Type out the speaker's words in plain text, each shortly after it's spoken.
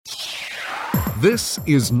This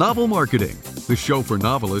is Novel Marketing, the show for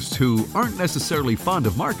novelists who aren't necessarily fond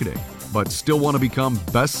of marketing, but still want to become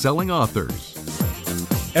best-selling authors.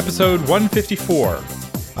 Episode 154.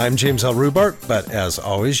 I'm James L. Rubart, but as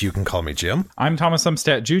always, you can call me Jim. I'm Thomas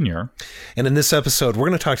Umstattd Jr. And in this episode, we're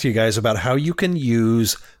going to talk to you guys about how you can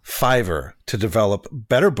use Fiverr to develop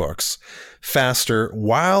better books faster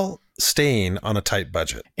while staying on a tight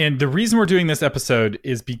budget. And the reason we're doing this episode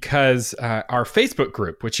is because our Facebook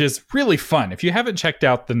group, which is really fun. If you haven't checked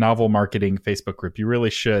out the Novel Marketing Facebook group, you really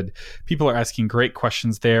should. People are asking great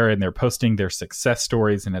questions there, and they're posting their success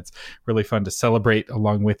stories, and it's really fun to celebrate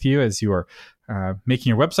along with you as you are making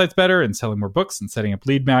your websites better and selling more books and setting up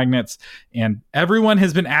lead magnets. And everyone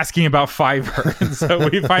has been asking about Fiverr. And so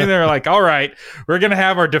we finally are like, all right, we're going to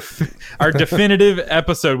have our definitive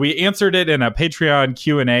episode. We answered it in a Patreon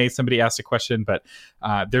Q&A. Somebody asked a question, but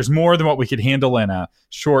there's more than what we could handle in a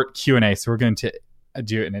short Q&A. So we're going to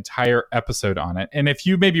do an entire episode on it. And if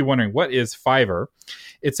you may be wondering, what is Fiverr?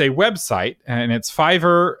 It's a website, and it's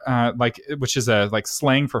Fiverr, which is a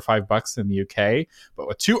slang for $5 in the UK, but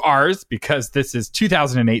with two R's because this is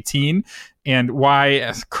 2018. And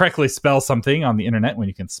why correctly spell something on the internet when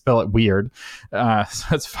you can spell it weird?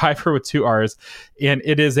 So it's Fiverr with two R's, and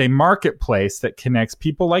it is a marketplace that connects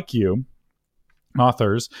people like you,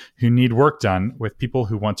 authors who need work done, with people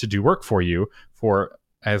who want to do work for you for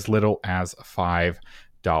as little as $5.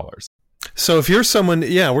 So if you're someone,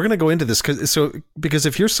 we're going to go into this because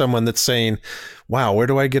if you're someone that's saying, wow, where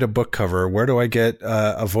do I get a book cover? Where do I get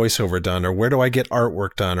a voiceover done? Or where do I get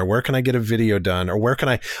artwork done? Or where can I get a video done? Or where can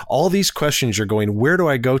I, all these questions you're going, where do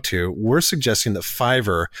I go to? We're suggesting that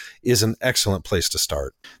Fiverr is an excellent place to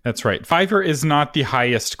start. That's right. Fiverr is not the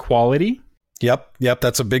highest quality. Yep.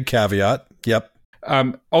 That's a big caveat. Yep.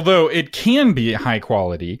 Although it can be high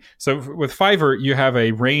quality. So with Fiverr, you have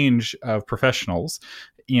a range of professionals,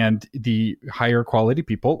 and the higher quality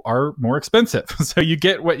people are more expensive. So you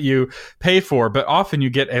get what you pay for, but often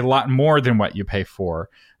you get a lot more than what you pay for,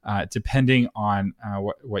 depending on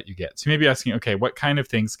what you get. So you may be asking, okay, what kind of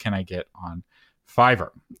things can I get on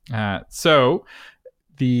Fiverr? So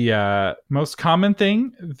the most common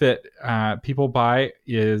thing that people buy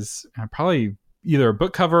is probably either a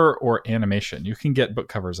book cover or animation. You can get book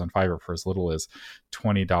covers on Fiverr for as little as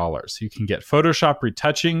 $20. You can get Photoshop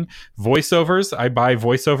retouching, voiceovers. I buy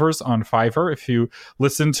voiceovers on Fiverr. If you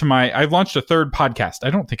listen to I've launched a third podcast. I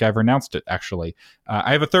don't think I ever announced it, actually.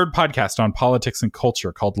 I have a third podcast on politics and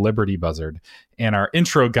culture called Liberty Buzzard. And our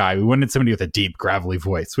intro guy, we wanted somebody with a deep, gravelly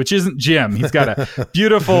voice, which isn't Jim. He's got a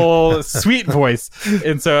beautiful, sweet voice.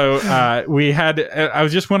 And so I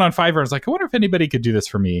just went on Fiverr. I was like, I wonder if anybody could do this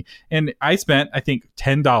for me. And I spent, I think,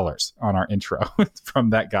 $10 on our intro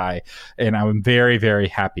from that guy. And I'm very, very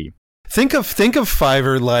happy. Think of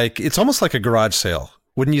Fiverr like, it's almost like a garage sale.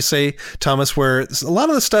 Wouldn't you say, Thomas, where a lot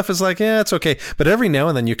of the stuff is like, it's okay. But every now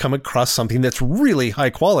and then you come across something that's really high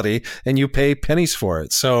quality and you pay pennies for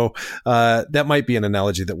it. So that might be an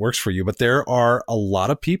analogy that works for you. But there are a lot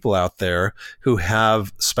of people out there who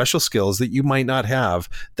have special skills that you might not have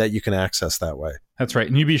that you can access that way. That's right.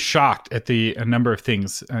 And you'd be shocked at a number of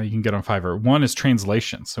things you can get on Fiverr. One is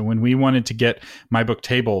translation. So when we wanted to get My Book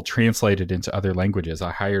Table translated into other languages,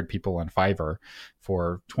 I hired people on Fiverr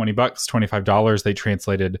for $20, $25. They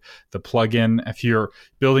translated the plugin. If you're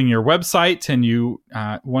building your website and you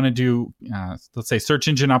want to do, let's say, search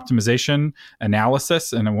engine optimization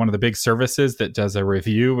analysis, and one of the big services that does a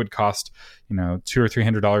review would cost, $200 or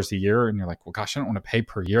 $300 a year. And you're like, well, gosh, I don't want to pay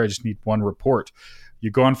per year. I just need one report. You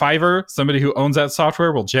go on Fiverr, somebody who owns that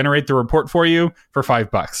software will generate the report for you for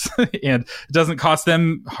 $5. And it doesn't cost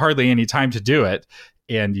them hardly any time to do it.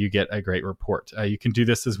 And you get a great report. You can do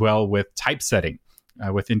this as well with typesetting,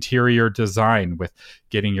 with interior design, with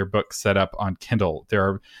getting your book set up on Kindle.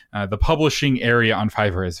 The publishing area on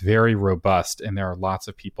Fiverr is very robust, and there are lots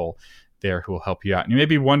of people there who will help you out. And you may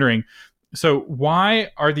be wondering, so why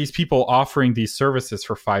are these people offering these services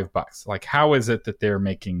for $5? Like, how is it that they're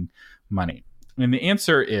making money? And the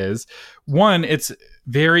answer is, one, it's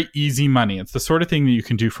very easy money. It's the sort of thing that you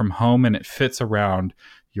can do from home, and it fits around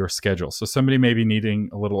your schedule. So somebody may be needing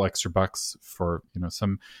a little extra bucks for,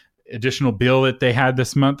 some additional bill that they had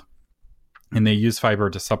this month, and they use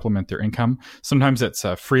Fiverr to supplement their income. Sometimes it's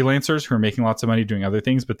freelancers who are making lots of money doing other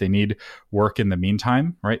things, but they need work in the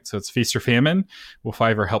meantime, right? So it's feast or famine. Well,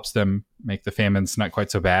 Fiverr helps them make the famines not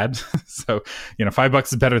quite so bad. So, $5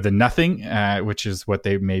 is better than nothing, which is what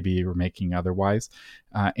they maybe were making otherwise.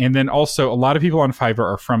 And then also a lot of people on Fiverr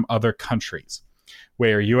are from other countries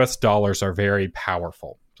where US dollars are very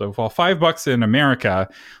powerful. So while $5 in America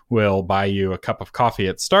will buy you a cup of coffee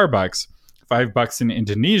at Starbucks, $5 in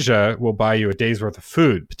Indonesia will buy you a day's worth of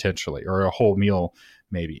food potentially, or a whole meal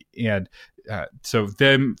maybe. And so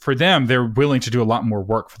for them, they're willing to do a lot more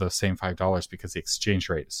work for those same $5 because the exchange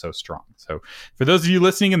rate is so strong. So for those of you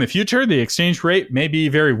listening in the future, the exchange rate may be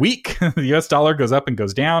very weak. The US dollar goes up and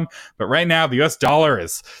goes down, but right now the US dollar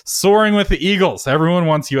is soaring with the eagles. Everyone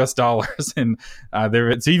wants US dollars, and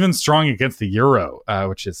it's even strong against the euro,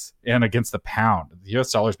 and against the pound. The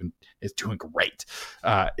US dollar is doing great.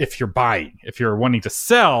 If you're buying, if you're wanting to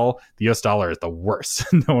sell, the US dollar is the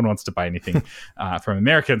worst. No one wants to buy anything from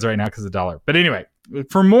Americans right now because of the dollar. But anyway,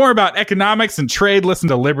 for more about economics and trade, listen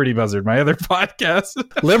to Liberty Buzzard, my other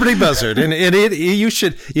podcast. Liberty Buzzard. And it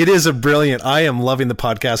is a brilliant, I am loving the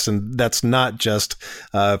podcast. And that's not just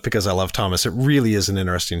because I love Thomas. It really is an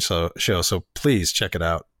interesting show. So please check it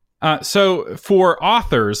out. So for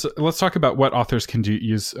authors, let's talk about what authors can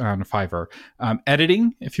use on Fiverr.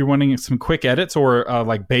 Editing, if you're wanting some quick edits, or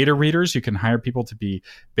like beta readers, you can hire people to be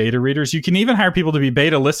beta readers. You can even hire people to be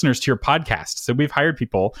beta listeners to your podcast. So we've hired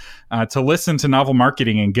people to listen to Novel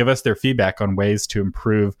Marketing and give us their feedback on ways to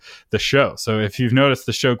improve the show. So if you've noticed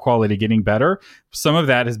the show quality getting better, some of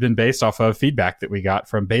that has been based off of feedback that we got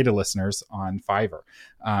from beta listeners on Fiverr.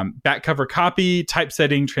 Back cover copy,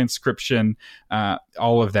 typesetting, transcription,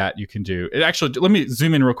 all of that you can do. Actually, let me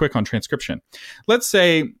zoom in real quick on transcription. Let's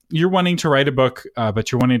say you're wanting to write a book,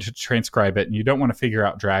 but you're wanting to transcribe it, and you don't want to figure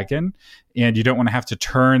out Dragon, and you don't want to have to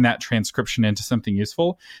turn that transcription into something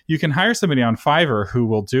useful. You can hire somebody on Fiverr who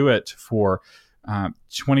will do it for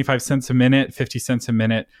 25 cents a minute, 50 cents a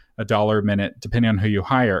minute, $1 a minute, depending on who you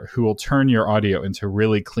hire, who will turn your audio into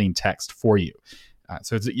really clean text for you.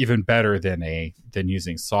 So it's even better than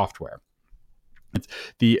using software.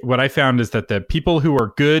 What I found is that the people who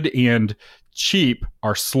are good and cheap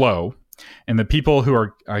are slow, and the people who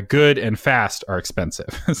are good and fast are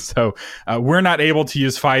expensive. So we're not able to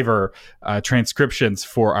use Fiverr transcriptions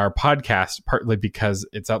for our podcast, partly because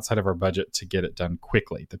it's outside of our budget to get it done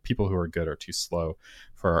quickly. The people who are good are too slow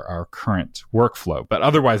for our current workflow. But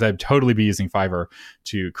otherwise, I'd totally be using Fiverr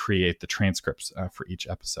to create the transcripts for each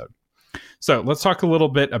episode. So let's talk a little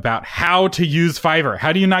bit about how to use Fiverr.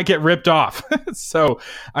 How do you not get ripped off? So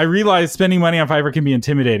I realize spending money on Fiverr can be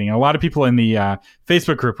intimidating. A lot of people in the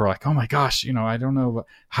Facebook group are like, oh my gosh, I don't know,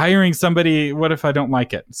 hiring somebody, what if I don't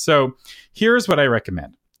like it? So here's what I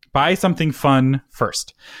recommend. Buy something fun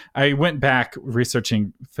first. I went back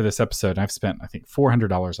researching for this episode, and I've spent, I think,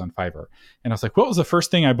 $400 on Fiverr. And I was like, what was the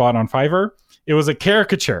first thing I bought on Fiverr? It was a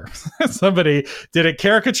caricature. Somebody did a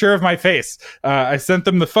caricature of my face. I sent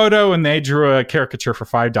them the photo, and they drew a caricature for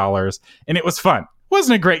 $5, and it was fun.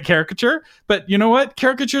 Wasn't a great caricature, but you know what?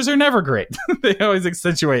 Caricatures are never great. They always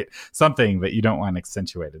accentuate something that you don't want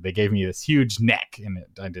accentuated. They gave me this huge neck, and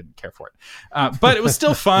I didn't care for it. But it was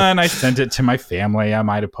still fun. I sent it to my family. I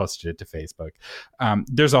might have posted it to Facebook.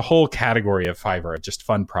 There's a whole category of Fiverr of just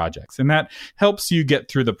fun projects, and that helps you get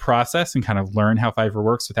through the process and kind of learn how Fiverr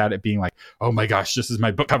works without it being like, oh my gosh, this is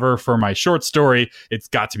my book cover for my short story. It's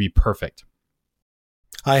got to be perfect.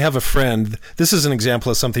 I have a friend. This is an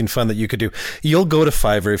example of something fun that you could do. You'll go to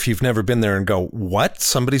Fiverr if you've never been there and go, what?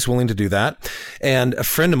 Somebody's willing to do that? And a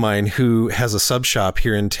friend of mine who has a sub shop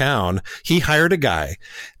here in town, he hired a guy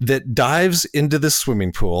that dives into the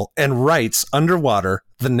swimming pool and writes underwater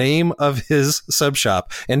the name of his sub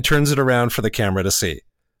shop and turns it around for the camera to see.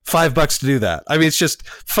 $5 to do that. I mean, it's just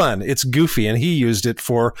fun. It's goofy. And he used it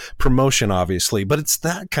for promotion, obviously, but it's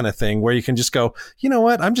that kind of thing where you can just go, you know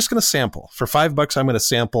what? I'm just going to sample for $5. I'm going to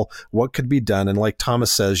sample what could be done. And like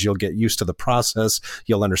Thomas says, you'll get used to the process.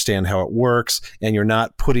 You'll understand how it works, and you're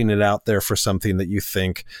not putting it out there for something that you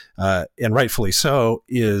think, and rightfully so,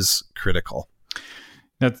 is critical.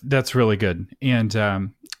 That's really good.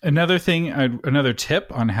 And, another thing, another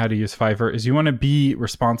tip on how to use Fiverr is you want to be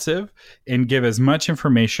responsive and give as much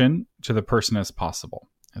information to the person as possible.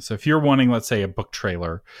 So if you're wanting, let's say, a book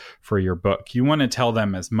trailer for your book, you want to tell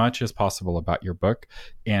them as much as possible about your book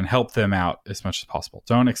and help them out as much as possible.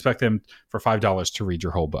 Don't expect them for $5 to read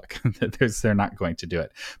your whole book. They're not going to do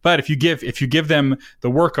it. But if you give them the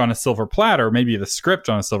work on a silver platter, maybe the script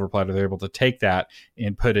on a silver platter, they're able to take that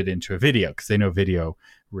and put it into a video because they know video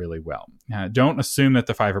really well. Don't assume that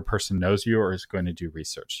the Fiverr person knows you or is going to do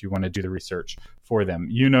research. You want to do the research for them.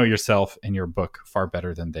 You know yourself and your book far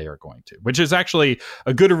better than they are going to, which is actually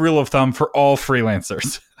a good rule of thumb for all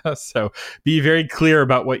freelancers. So be very clear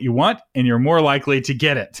about what you want, and you're more likely to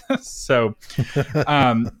get it. So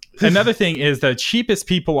another thing is the cheapest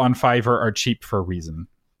people on Fiverr are cheap for a reason.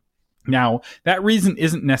 Now, that reason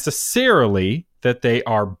isn't necessarily that they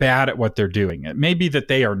are bad at what they're doing. It may be that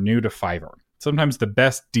they are new to Fiverr. Sometimes the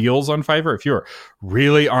best deals on Fiverr, if you're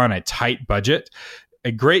really on a tight budget,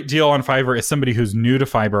 a great deal on Fiverr is somebody who's new to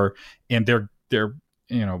Fiverr and they're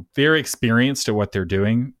very experienced at what they're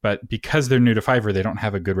doing, but because they're new to Fiverr, they don't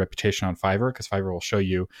have a good reputation on Fiverr, because Fiverr will show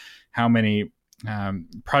you how many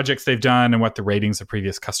projects they've done and what the ratings of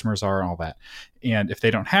previous customers are and all that. And if they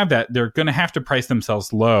don't have that, they're going to have to price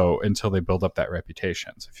themselves low until they build up that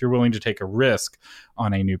reputation. So if you're willing to take a risk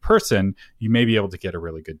on a new person, you may be able to get a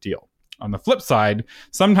really good deal. On the flip side,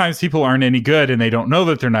 sometimes people aren't any good and they don't know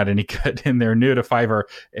that they're not any good, and they're new to Fiverr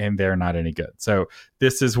and they're not any good. So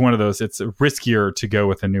this is one of those, it's riskier to go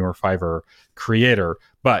with a newer Fiverr creator,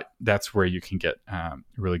 but that's where you can get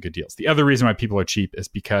really good deals. The other reason why people are cheap is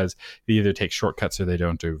because they either take shortcuts or they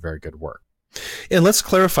don't do very good work. And let's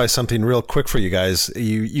clarify something real quick for you guys.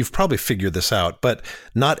 You've probably figured this out, but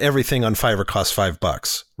not everything on Fiverr costs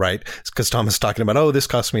 $5, right? Because Tom is talking about, this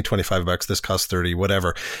costs me $25, this costs 30,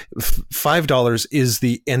 whatever. $5 is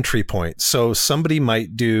the entry point. So somebody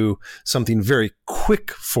might do something very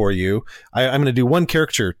quick for you. I'm going to do one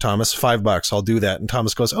caricature, Thomas, $5. I'll do that. And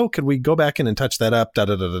Thomas goes, could we go back in and touch that up?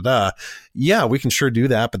 Yeah, we can sure do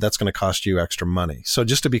that, but that's going to cost you extra money. So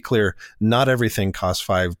just to be clear, not everything costs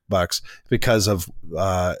 $5 because of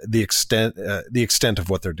the extent of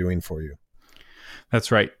what they're doing for you. That's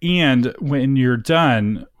right. And when you're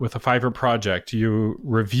done with a Fiverr project, you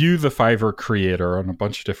review the Fiverr creator on a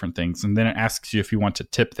bunch of different things, and then it asks you if you want to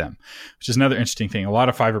tip them, which is another interesting thing. A lot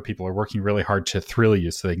of Fiverr people are working really hard to thrill you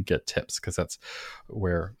so they can get tips, because that's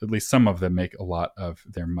where at least some of them make a lot of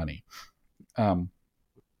their money.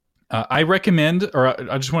 I recommend, or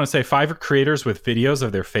I just want to say, Fiverr creators with videos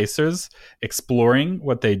of their faces exploring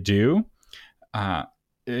what they do and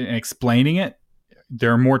explaining it,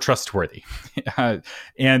 they're more trustworthy.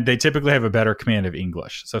 And they typically have a better command of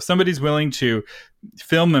English. So if somebody's willing to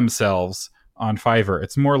film themselves on Fiverr,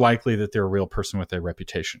 it's more likely that they're a real person with a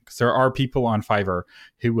reputation. Because there are people on Fiverr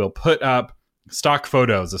who will put up stock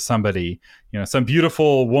photos of somebody, some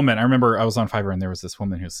beautiful woman. I remember I was on Fiverr and there was this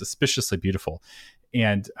woman who was suspiciously beautiful.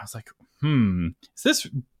 And I was like, is this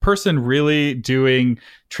person really doing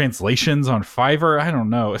translations on Fiverr? I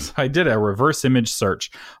don't know. So I did a reverse image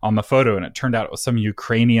search on the photo, and it turned out it was some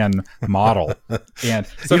Ukrainian model. And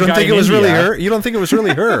you don't think it was really her? You don't think it was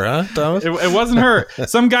really her, huh, Thomas? It wasn't her.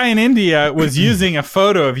 Some guy in India was using a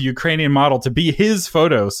photo of a Ukrainian model to be his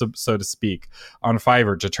photo, so to speak, on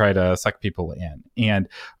Fiverr to try to suck people in. And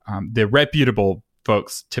the reputable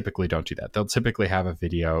folks typically don't do that. They'll typically have a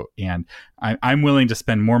video, and I'm willing to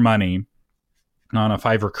spend more money on a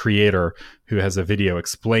Fiverr creator who has a video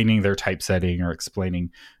explaining their typesetting or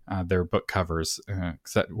explaining their book covers.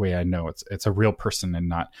 Because that way I know it's a real person and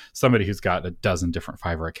not somebody who's got a dozen different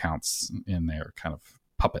Fiverr accounts in their kind of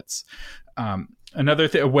puppets.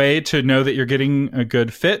 Another way to know that you're getting a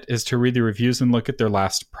good fit is to read the reviews and look at their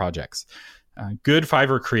last projects. Good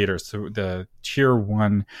Fiverr creators, so the tier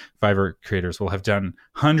 1 Fiverr creators, will have done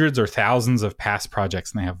hundreds or thousands of past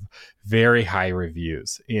projects, and they have very high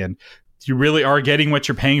reviews. And you really are getting what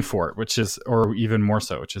you're paying for, or even more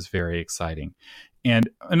so, which is very exciting. And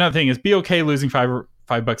another thing is, be okay losing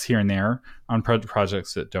 $5 here and there on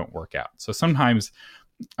projects that don't work out. So sometimes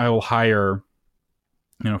I will hire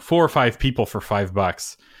 4 or 5 people for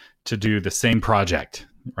 $5 to do the same project,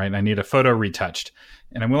 right? I need a photo retouched,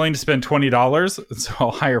 and I'm willing to spend $20. So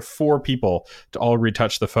I'll hire 4 people to all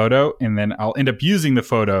retouch the photo, and then I'll end up using the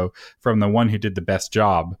photo from the one who did the best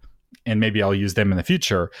job, and maybe I'll use them in the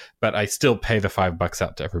future, but I still pay the $5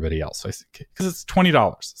 out to everybody else. Because it's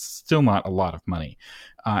 $20. It's still not a lot of money.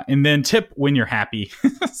 And then tip when you're happy,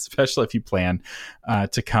 especially if you plan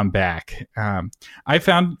to come back. I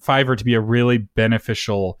found Fiverr to be a really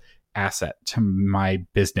beneficial asset to my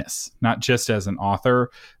business, not just as an author.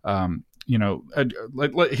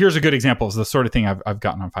 Here's a good example of the sort of thing I've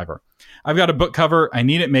gotten on Fiverr. I've got a book cover. I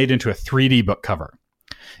need it made into a 3D book cover.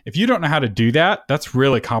 If you don't know how to do that, that's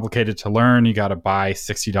really complicated to learn. You got to buy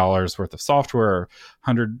 $60 worth of software,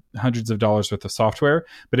 hundreds of dollars worth of software.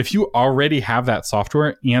 But if you already have that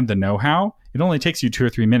software and the know-how, it only takes you 2 or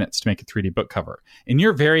 3 minutes to make a 3D book cover. And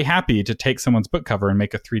you're very happy to take someone's book cover and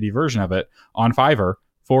make a 3D version of it on Fiverr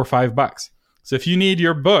for $5. So if you need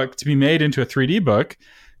your book to be made into a 3D book,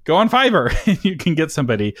 go on Fiverr and you can get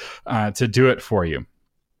somebody to do it for you.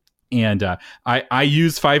 And I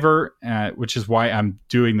use Fiverr, which is why I'm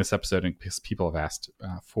doing this episode, because people have asked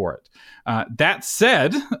for it. That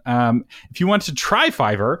said, if you want to try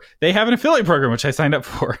Fiverr, they have an affiliate program, which I signed up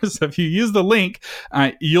for. So if you use the link,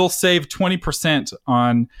 you'll save 20%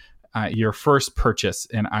 on your first purchase,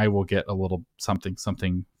 and I will get a little something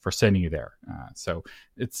for sending you there. So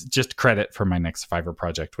it's just credit for my next Fiverr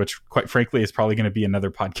project, which quite frankly is probably going to be another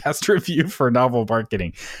podcast review for Novel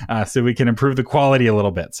Marketing, so we can improve the quality a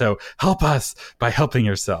little bit. So help us by helping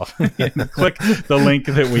yourself. Click the link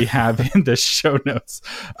that we have in the show notes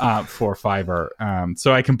for Fiverr,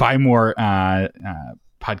 so I can buy more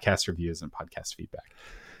podcast reviews and podcast feedback.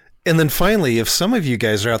 And then finally, if some of you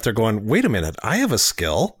guys are out there going, wait a minute, I have a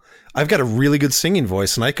skill. I've got a really good singing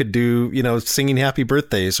voice and I could do, singing happy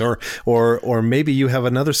birthdays, or maybe you have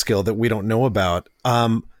another skill that we don't know about.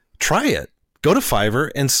 Try it. Go to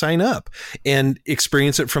Fiverr and sign up and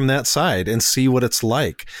experience it from that side and see what it's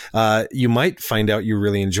like. You might find out you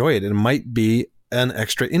really enjoy it, and it might be an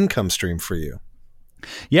extra income stream for you.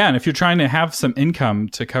 Yeah, and if you're trying to have some income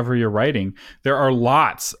to cover your writing, there are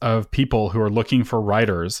lots of people who are looking for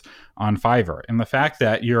writers on Fiverr. And the fact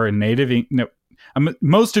that you're a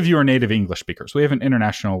most of you are native English speakers. We have an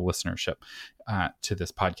international listenership to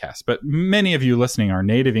this podcast, but many of you listening are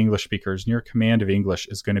native English speakers, and your command of English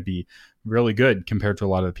is going to be really good compared to a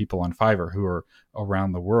lot of the people on Fiverr who are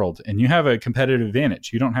around the world. And you have a competitive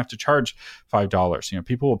advantage. You don't have to charge $5.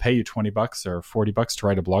 People will pay you $20 or $40 to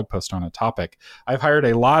write a blog post on a topic. I've hired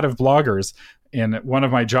a lot of bloggers. In one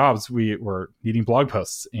of my jobs, we were needing blog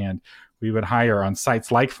posts, and we would hire on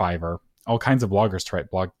sites like Fiverr all kinds of bloggers to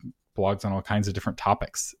write blogs on all kinds of different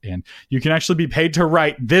topics, and you can actually be paid to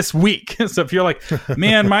write this week. So if you're like,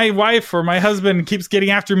 man, my wife or my husband keeps getting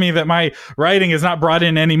after me that my writing has not brought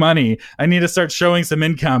in any money, I need to start showing some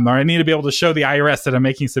income, or I need to be able to show the IRS that I'm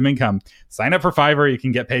making some income, sign up for Fiverr. You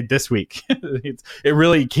can get paid this week. It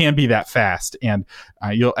really can be that fast. And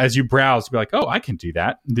you'll, as you browse, be like, oh, I can do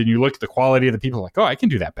that. And then you look at the quality of the people, like, oh, I can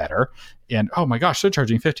do that better. And oh my gosh, they're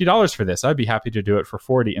charging $50 for this. I'd be happy to do it for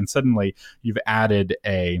 $40. And suddenly you've added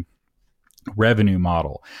a revenue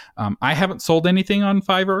model. I haven't sold anything on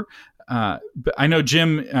Fiverr, but I know,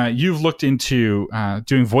 Jim, you've looked into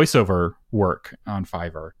doing voiceover work on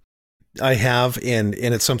Fiverr. I have, and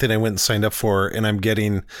it's something I went and signed up for, and I'm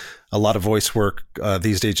getting a lot of voice work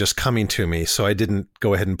these days just coming to me, so I didn't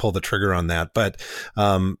go ahead and pull the trigger on that. But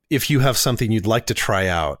if you have something you'd like to try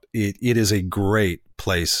out, it is a great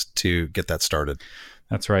place to get that started.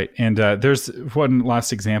 That's right. And there's one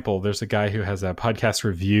last example. There's a guy who has a podcast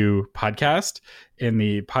review podcast. In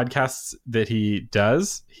the podcasts that he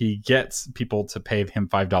does, he gets people to pay him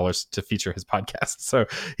 $5 to feature his podcast. So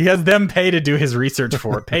he has them pay to do his research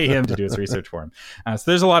pay him to do his research for him. So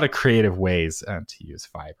there's a lot of creative ways to use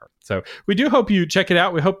Fiverr. So we do hope you check it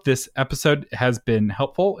out. We hope this episode has been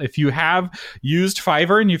helpful. If you have used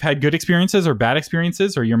Fiverr and you've had good experiences or bad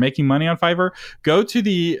experiences, or you're making money on Fiverr, go to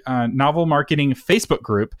the Novel Marketing Facebook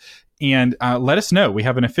group and let us know. We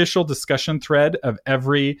have an official discussion thread of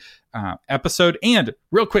every episode. And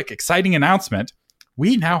real quick, exciting announcement.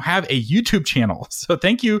 We now have a YouTube channel. So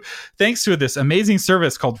thanks to this amazing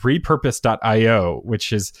service called repurpose.io,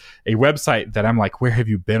 which is a website that I'm like, where have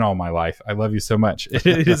you been all my life? I love you so much.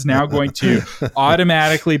 It is now going to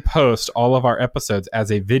automatically post all of our episodes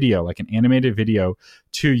as a video, like an animated video,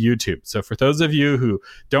 to YouTube. So for those of you who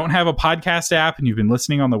don't have a podcast app and you've been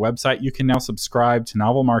listening on the website, you can now subscribe to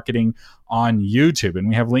Novel Marketing on YouTube. And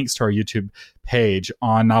we have links to our YouTube page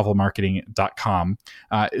on novelmarketing.com.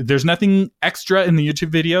 There's nothing extra in the YouTube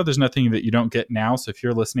video. There's nothing that you don't get now. So if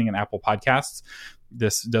you're listening in Apple Podcasts,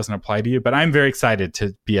 this doesn't apply to you. But I'm very excited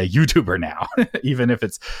to be a YouTuber now, even if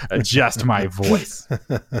it's just my voice.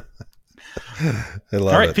 I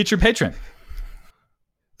love All right, it. featured patron.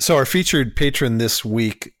 So our featured patron this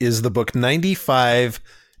week is the book 95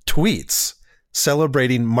 Tweets,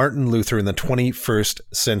 Celebrating Martin Luther in the 21st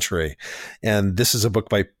Century. And this is a book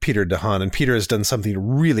by Peter DeHaan. And Peter has done something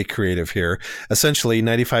really creative here. Essentially,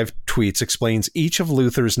 95 Tweets explains each of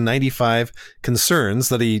Luther's 95 concerns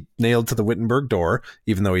that he nailed to the Wittenberg door,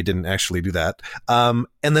 even though he didn't actually do that, and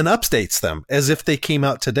then updates them as if they came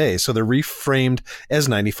out today. So they're reframed as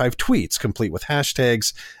 95 tweets, complete with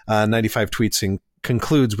hashtags. 95 Tweets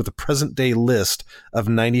concludes with a present-day list of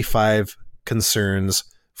 95 concerns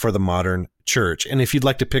for the modern church. And if you'd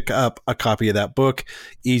like to pick up a copy of that book,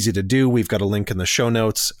 easy to do. We've got a link in the show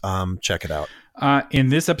notes. Check it out.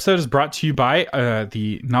 And this episode is brought to you by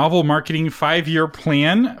the Novel Marketing 5-year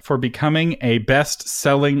plan for becoming a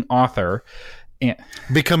best-selling author. And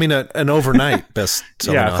becoming an overnight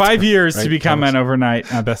best-selling author. 5 years to become an overnight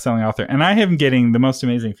best-selling author. And I am getting the most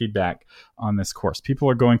amazing feedback on this course. People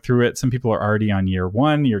are going through it. Some people are already on year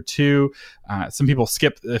 1, year 2. Some people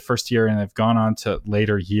skip the first year and have gone on to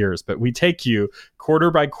later years. But we take you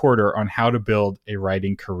quarter by quarter on how to build a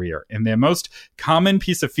writing career. And the most common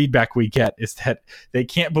piece of feedback we get is that they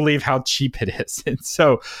can't believe how cheap it is. And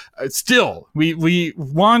so still, we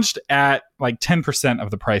launched at like 10% of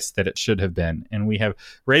the price that it should have been. And we have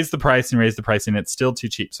raised the price, and it's still too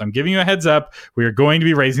cheap. So I'm giving you a heads up. We are going to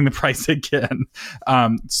be raising the price again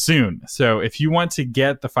soon. So if you want to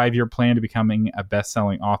get the 5-year plan to becoming a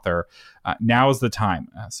best-selling author, now is the time.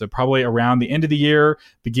 So probably around the end of the year,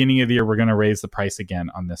 beginning of the year, we're going to raise the price again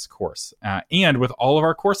on this course. And with all of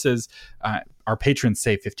our courses, our patrons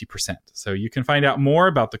save 50%. So you can find out more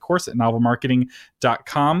about the course at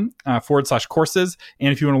novelmarketing.com/courses.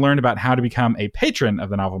 And if you want to learn about how to become a patron of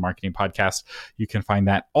the Novel Marketing Podcast, you can find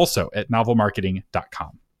that also at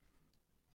novelmarketing.com.